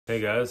Hey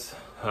guys,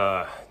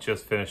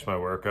 just finished my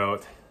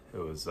workout. It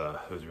was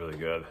really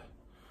good.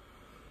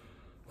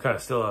 Kind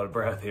of still out of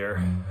breath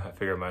here. I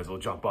figure I might as well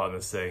jump on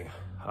this thing.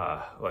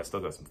 Well, I still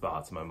got some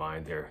thoughts in my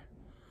mind here.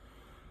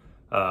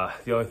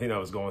 The only thing that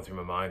was going through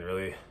my mind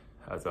really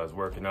as I was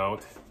working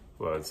out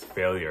was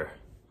failure.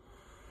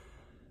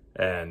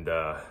 And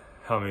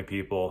how many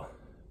people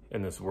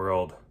in this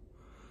world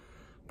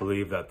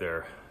believe that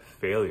they're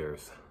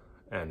failures.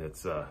 And it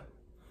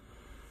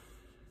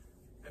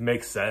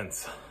makes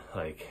sense.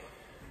 Like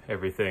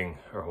everything,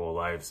 our whole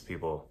lives,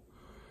 people,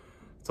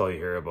 it's all you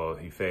hear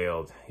about. You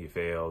failed,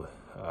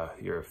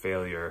 you're a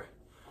failure.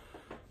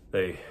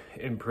 They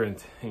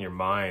imprint in your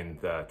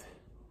mind that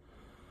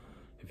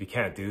if you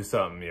can't do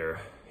something,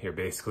 you're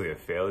basically a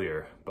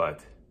failure.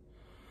 But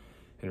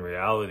in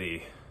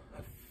reality,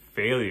 a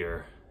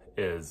failure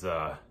is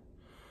the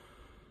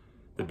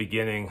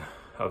beginning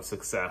of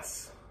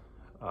success.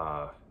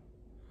 You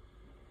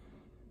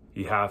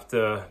have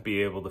to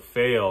be able to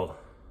fail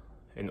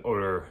in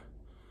order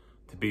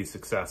to be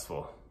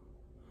successful.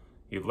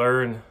 You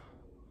learn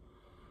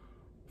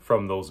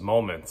from those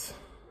moments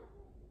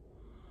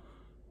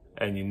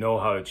and you know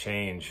how to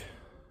change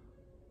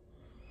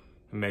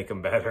and make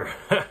them better.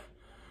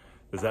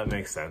 Does that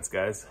make sense,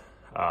 guys?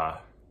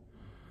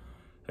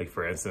 Like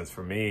for instance,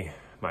 for me,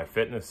 my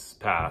fitness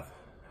path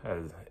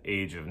at the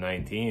age of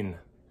 19,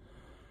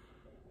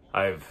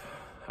 I've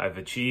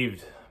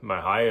achieved my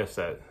highest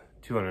at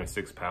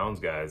 206 pounds,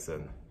 guys,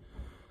 and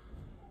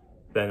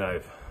then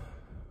I've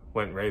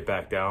went right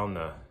back down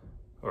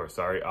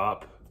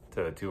up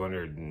to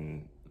 200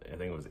 and I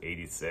think it was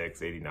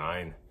 86,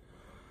 89.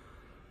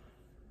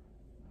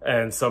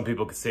 And some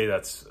people could say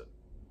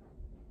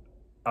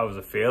I was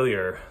a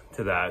failure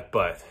to that,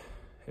 but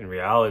in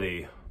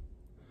reality,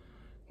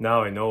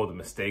 now I know the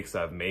mistakes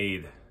I've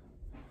made.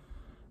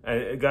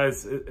 And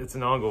guys, it's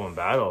an ongoing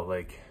battle.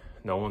 Like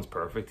no one's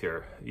perfect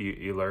here.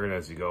 You learn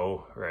as you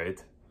go,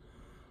 right?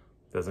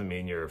 Doesn't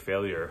mean you're a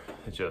failure.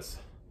 It's just,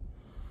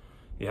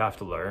 you have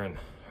to learn,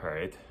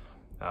 right?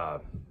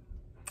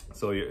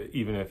 So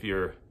even if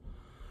you're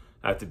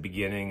at the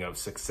beginning of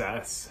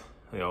success,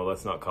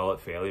 let's not call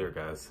it failure,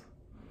 guys.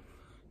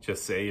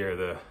 Just say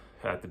you're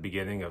at the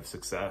beginning of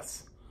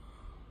success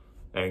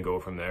and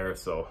go from there.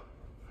 So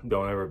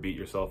don't ever beat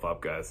yourself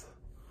up, guys.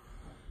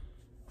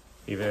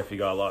 Even if you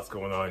got lots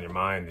going on in your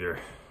mind,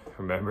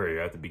 remember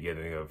you're at the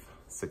beginning of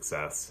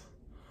success.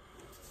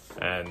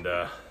 And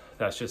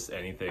that's just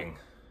anything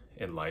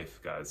in life,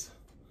 guys.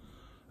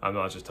 I'm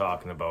not just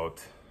talking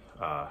about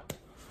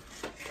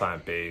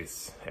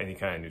plant-based, any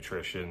kind of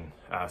nutrition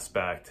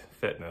aspect,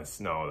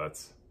 fitness. No,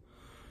 that's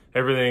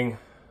everything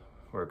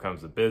where it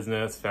comes to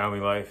business,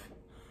 family life,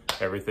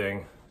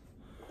 everything.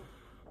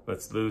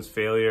 Let's lose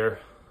failure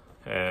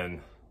and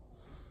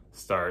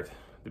start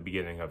the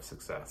beginning of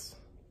success.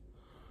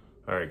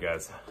 All right,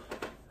 guys,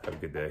 have a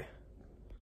good day.